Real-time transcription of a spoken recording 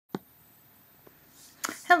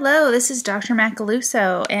Hello, this is Dr.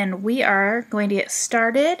 Macaluso, and we are going to get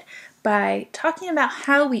started by talking about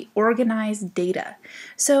how we organize data.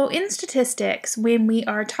 So in statistics, when we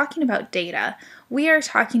are talking about data, we are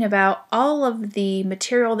talking about all of the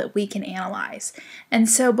material that we can analyze. And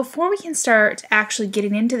so before we can start actually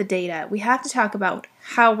getting into the data, we have to talk about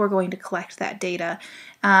how we're going to collect that data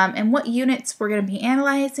and what units we're going to be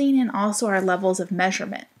analyzing and also our levels of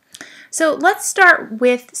measurement. So let's start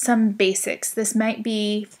with some basics. This might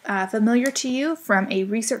be familiar to you from a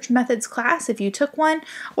research methods class if you took one,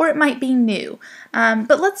 or it might be new.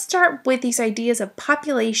 But let's start with these ideas of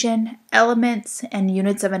population, elements, and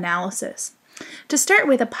units of analysis. To start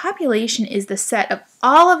with, a population is the set of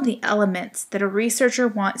all of the elements that a researcher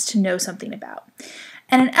wants to know something about.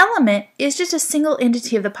 And an element is just a single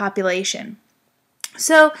entity of the population.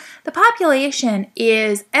 So the population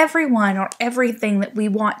is everyone or everything that we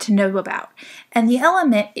want to know about, and the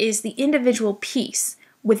element is the individual piece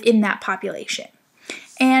within that population.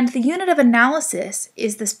 And the unit of analysis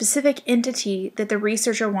is the specific entity that the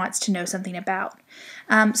researcher wants to know something about.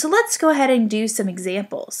 So let's go ahead and do some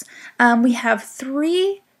examples. We have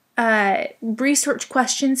three research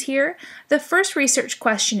questions here. The first research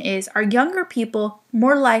question is, are younger people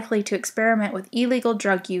more likely to experiment with illegal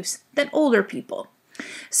drug use than older people?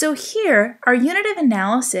 So here, our unit of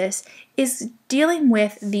analysis is dealing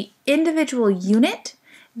with the individual unit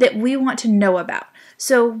that we want to know about.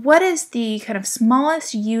 So what is the kind of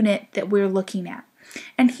smallest unit that we're looking at?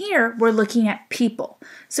 And here, we're looking at people.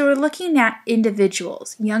 So we're looking at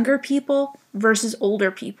individuals, younger people versus older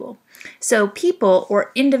people. So people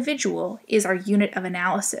or individual is our unit of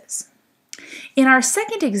analysis. In our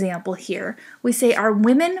second example here, we say, are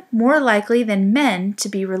women more likely than men to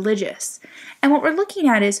be religious? And what we're looking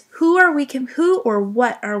at is who or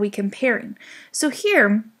what are we comparing? So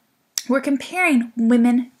here, we're comparing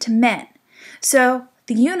women to men. So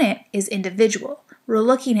the unit is individual. We're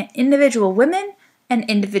looking at individual women and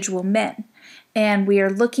individual men. And we are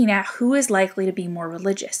looking at who is likely to be more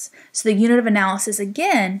religious. So the unit of analysis,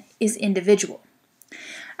 again, is individual.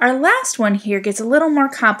 Our last one here gets a little more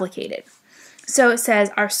complicated. So it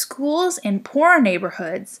says, are schools in poorer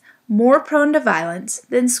neighborhoods more prone to violence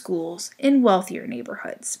than schools in wealthier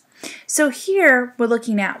neighborhoods? So here we're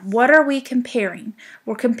looking at what are we comparing?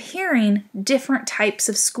 We're comparing different types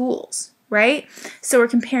of schools, right? So we're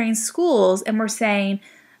comparing schools and we're saying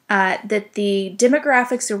that the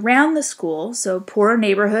demographics around the school, so poorer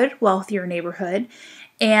neighborhood, wealthier neighborhood,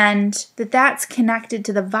 and that's connected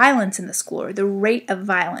to the violence in the school, or the rate of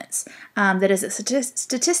violence that is a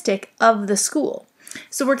statistic of the school.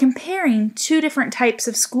 So we're comparing two different types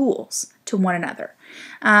of schools to one another.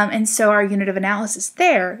 And so our unit of analysis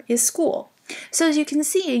there is school. So as you can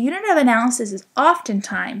see, a unit of analysis is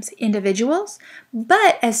oftentimes individuals,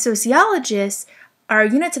 but as sociologists, our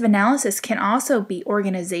units of analysis can also be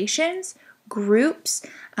organizations, groups,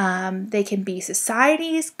 they can be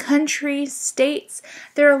societies, countries, states.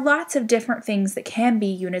 There are lots of different things that can be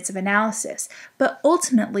units of analysis, but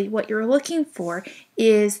ultimately what you're looking for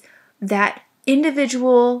is that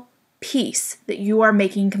individual piece that you are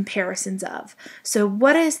making comparisons of. So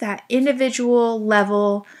what is that individual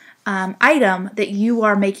level item that you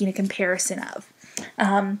are making a comparison of?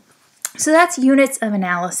 So that's units of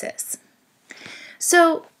analysis.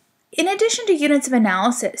 So in addition to units of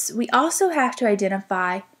analysis, we also have to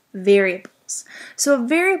identify variables. So a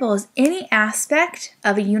variable is any aspect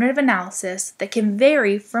of a unit of analysis that can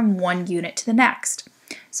vary from one unit to the next.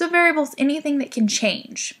 So a variable is anything that can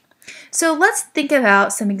change. So let's think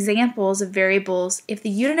about some examples of variables if the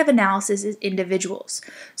unit of analysis is individuals.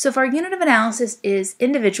 So if our unit of analysis is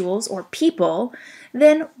individuals or people,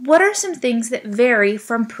 then what are some things that vary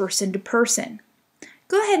from person to person?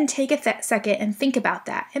 Go ahead and take a second and think about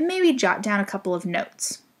that and maybe jot down a couple of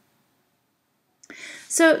notes.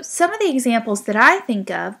 So some of the examples that I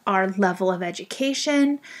think of are level of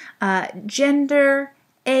education, gender,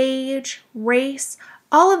 age, race.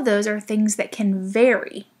 All of those are things that can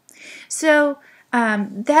vary. So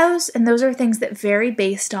those are things that vary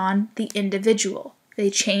based on the individual. They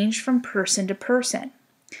change from person to person.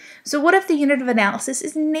 So what if the unit of analysis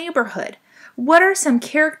is neighborhood? What are some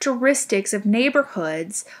characteristics of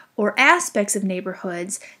neighborhoods or aspects of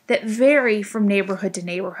neighborhoods that vary from neighborhood to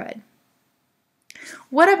neighborhood?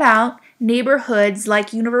 What about neighborhoods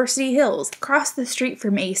like University Hills across the street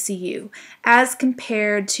from ACU as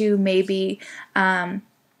compared to maybe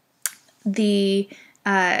the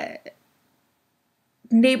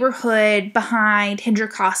neighborhood behind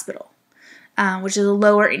Hendrick Hospital, which is a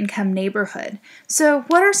lower income neighborhood? So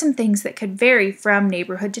what are some things that could vary from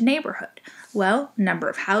neighborhood to neighborhood? Well, number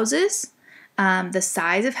of houses, the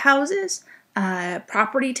size of houses,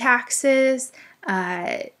 property taxes,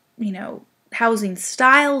 housing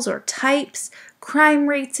styles or types, crime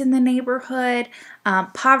rates in the neighborhood,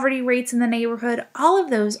 poverty rates in the neighborhood. All of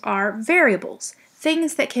those are variables,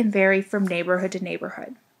 things that can vary from neighborhood to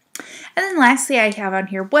neighborhood. And then lastly, I have on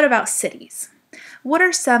here, what about cities? What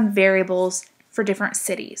are some variables for different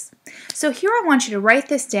cities? So here I want you to write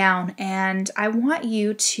this down, and I want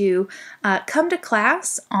you to come to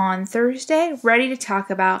class on Thursday ready to talk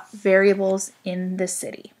about variables in the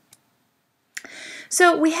city.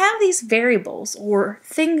 So we have these variables, or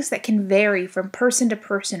things that can vary from person to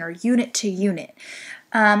person or unit to unit.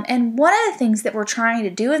 And one of the things that we're trying to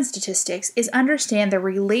do in statistics is understand the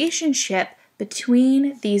relationship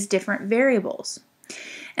between these different variables.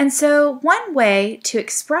 And so one way to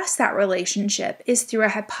express that relationship is through a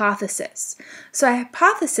hypothesis. So a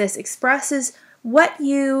hypothesis expresses what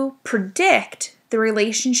you predict the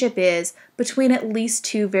relationship is between at least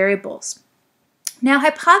two variables. Now,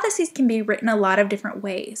 hypotheses can be written a lot of different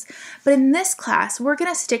ways, but in this class, we're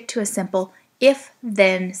going to stick to a simple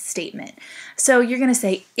if-then statement. So you're going to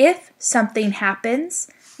say, if something happens,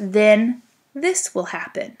 then this will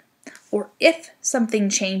happen. Or if something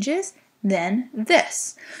changes, then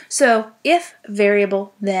this. So if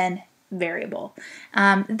variable, then variable.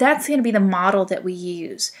 That's going to be the model that we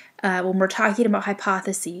use when we're talking about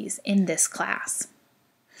hypotheses in this class.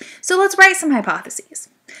 So let's write some hypotheses.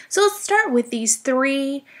 So let's start with these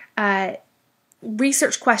three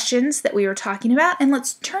research questions that we were talking about, and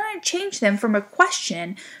let's change them from a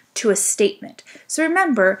question to a statement. So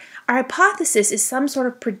remember, our hypothesis is some sort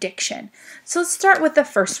of prediction. So let's start with the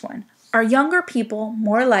first one. Are younger people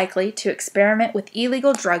more likely to experiment with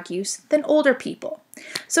illegal drug use than older people?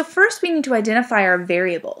 So first we need to identify our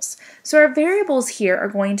variables. So our variables here are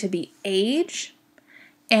going to be age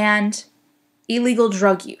and illegal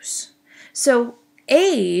drug use. So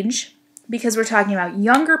age, because we're talking about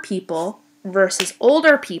younger people versus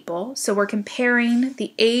older people, so we're comparing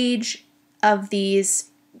the age of these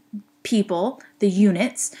people, the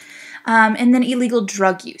units, and then illegal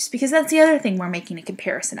drug use, because that's the other thing we're making a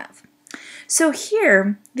comparison of. So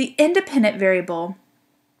here, the independent variable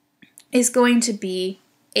is going to be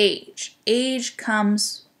age. Age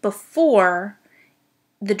comes before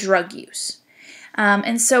the drug use.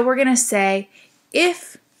 And so we're going to say,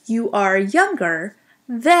 if you are younger,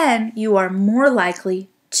 then you are more likely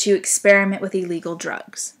to experiment with illegal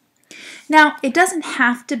drugs. Now, it doesn't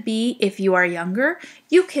have to be if you are younger.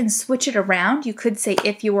 You can switch it around. You could say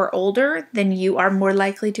if you are older, then you are more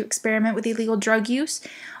likely to experiment with illegal drug use.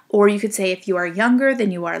 Or you could say if you are younger,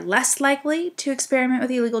 then you are less likely to experiment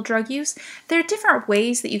with illegal drug use. There are different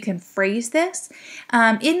ways that you can phrase this.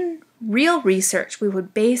 In real research, we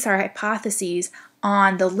would base our hypotheses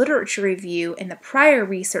on the literature review and the prior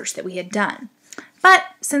research that we had done. But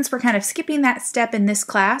since we're kind of skipping that step in this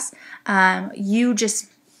class, you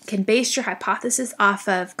just can base your hypothesis off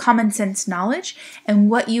of common sense knowledge and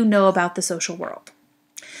what you know about the social world.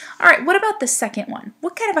 All right, what about the second one?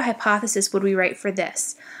 What kind of a hypothesis would we write for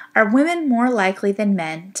this? Are women more likely than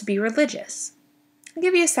men to be religious? I'll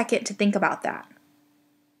give you a second to think about that.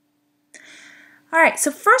 All right,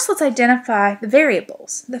 so first let's identify the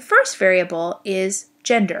variables. The first variable is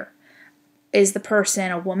gender. Is the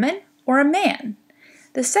person a woman or a man?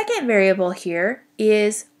 The second variable here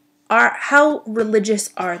is how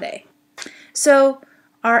religious are they? So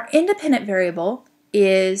our independent variable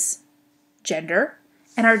is gender,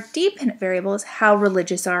 and our dependent variable is how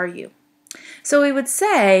religious are you? So we would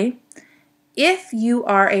say, if you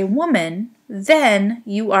are a woman, then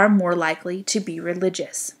you are more likely to be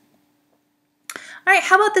religious. All right,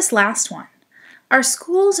 how about this last one? Are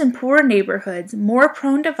schools in poor neighborhoods more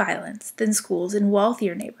prone to violence than schools in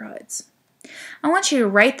wealthier neighborhoods? I want you to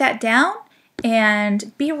write that down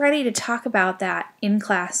and be ready to talk about that in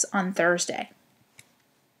class on Thursday.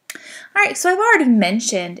 All right, so I've already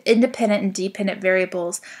mentioned independent and dependent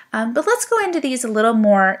variables, but let's go into these a little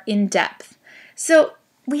more in depth. So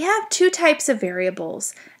we have two types of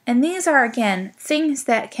variables, and these are, again, things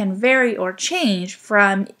that can vary or change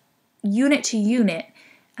from unit to unit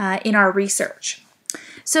in our research.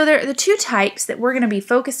 So the two types that we're going to be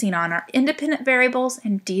focusing on are independent variables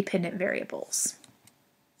and dependent variables.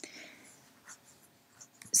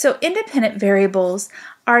 So independent variables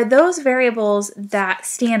are those variables that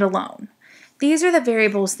stand alone. These are the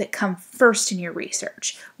variables that come first in your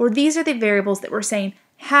research, or these are the variables that we're saying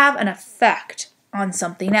have an effect on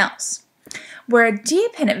something else. Where a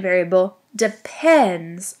dependent variable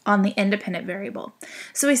depends on the independent variable.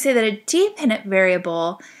 So we say that a dependent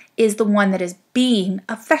variable is the one that is being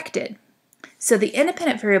affected. So the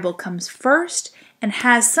independent variable comes first and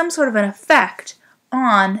has some sort of an effect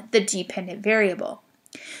on the dependent variable.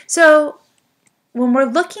 So when we're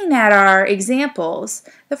looking at our examples,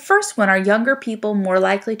 the first one, are younger people more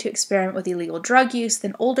likely to experiment with illegal drug use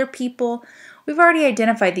than older people? We've already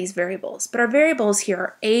identified these variables, but our variables here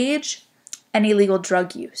are age and illegal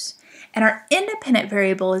drug use. And our independent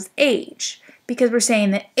variable is age, because we're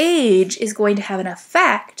saying that age is going to have an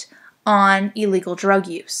effect on illegal drug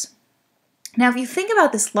use. Now, if you think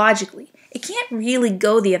about this logically, it can't really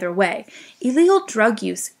go the other way. Illegal drug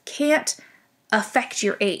use can't affect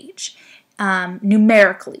your age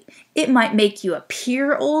numerically. It might make you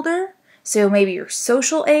appear older, so maybe your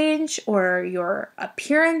social age or your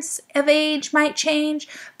appearance of age might change,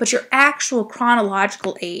 but your actual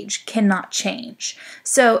chronological age cannot change.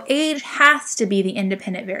 So age has to be the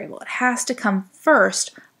independent variable. It has to come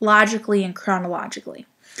first logically and chronologically.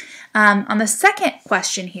 On the second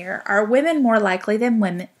question here, are women more likely than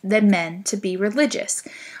men to be religious?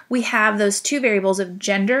 We have those two variables of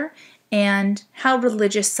gender and how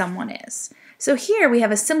religious someone is. So here we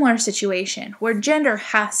have a similar situation where gender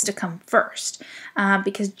has to come first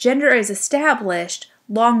because gender is established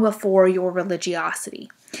long before your religiosity,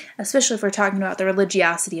 especially if we're talking about the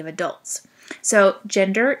religiosity of adults. So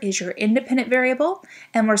gender is your independent variable,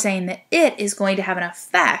 and we're saying that it is going to have an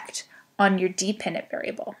effect on your dependent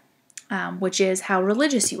variable, which is how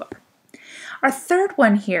religious you are. Our third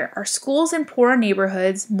one here, are schools in poorer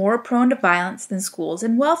neighborhoods more prone to violence than schools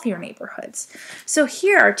in wealthier neighborhoods? So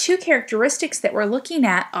here are two characteristics that we're looking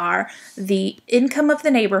at are the income of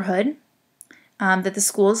the neighborhood that the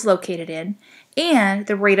school is located in and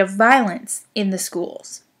the rate of violence in the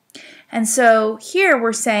schools. And so here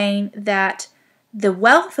we're saying that the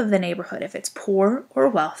wealth of the neighborhood, if it's poor or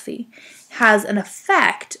wealthy, has an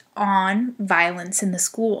effect on violence in the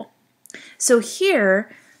school. So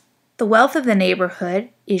here, the wealth of the neighborhood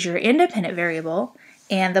is your independent variable,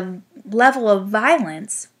 and the level of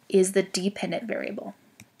violence is the dependent variable.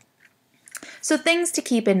 So things to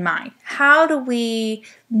keep in mind. How do we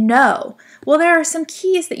know? Well, there are some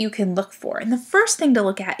keys that you can look for. And the first thing to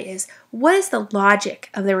look at is, what is the logic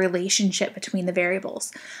of the relationship between the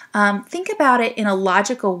variables? Think about it in a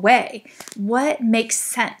logical way. What makes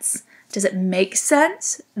sense? Does it make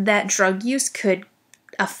sense that drug use could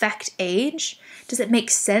affect age? Does it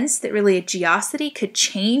make sense that religiosity could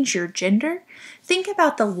change your gender? Think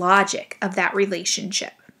about the logic of that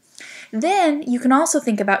relationship. Then you can also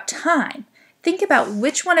think about time. Think about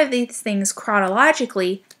which one of these things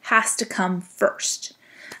chronologically has to come first.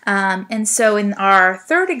 And so in our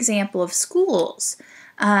third example of schools,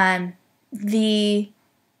 the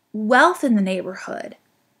wealth in the neighborhood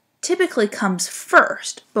typically comes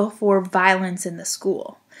first before violence in the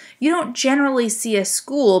school. You don't generally see a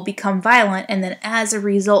school become violent and then as a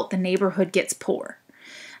result the neighborhood gets poor.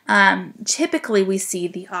 Typically we see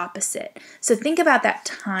the opposite. So think about that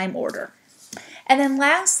time order. And then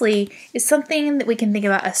lastly is something that we can think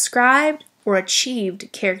about: ascribed or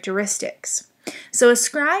achieved characteristics. So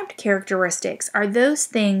ascribed characteristics are those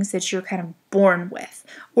things that you're kind of born with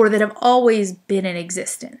or that have always been in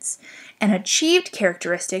existence. And achieved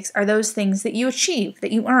characteristics are those things that you achieve,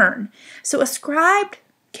 that you earn. So ascribed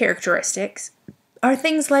characteristics are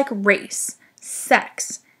things like race,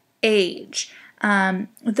 sex, age.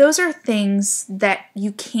 Those are things that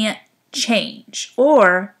you can't change,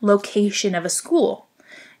 or location of a school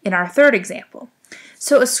in our third example.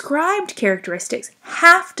 So ascribed characteristics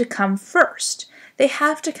have to come first. They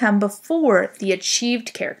have to come before the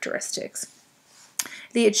achieved characteristics.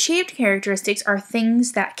 The achieved characteristics are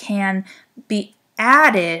things that can be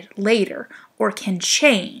added later or can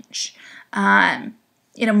change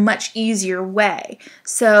in a much easier way.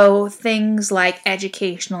 So things like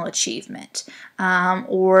educational achievement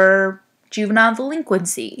or juvenile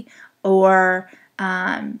delinquency or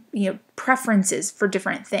preferences for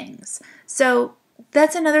different things. So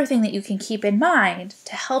that's another thing that you can keep in mind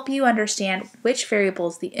to help you understand which variable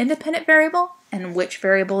is the independent variable and which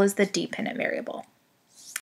variable is the dependent variable.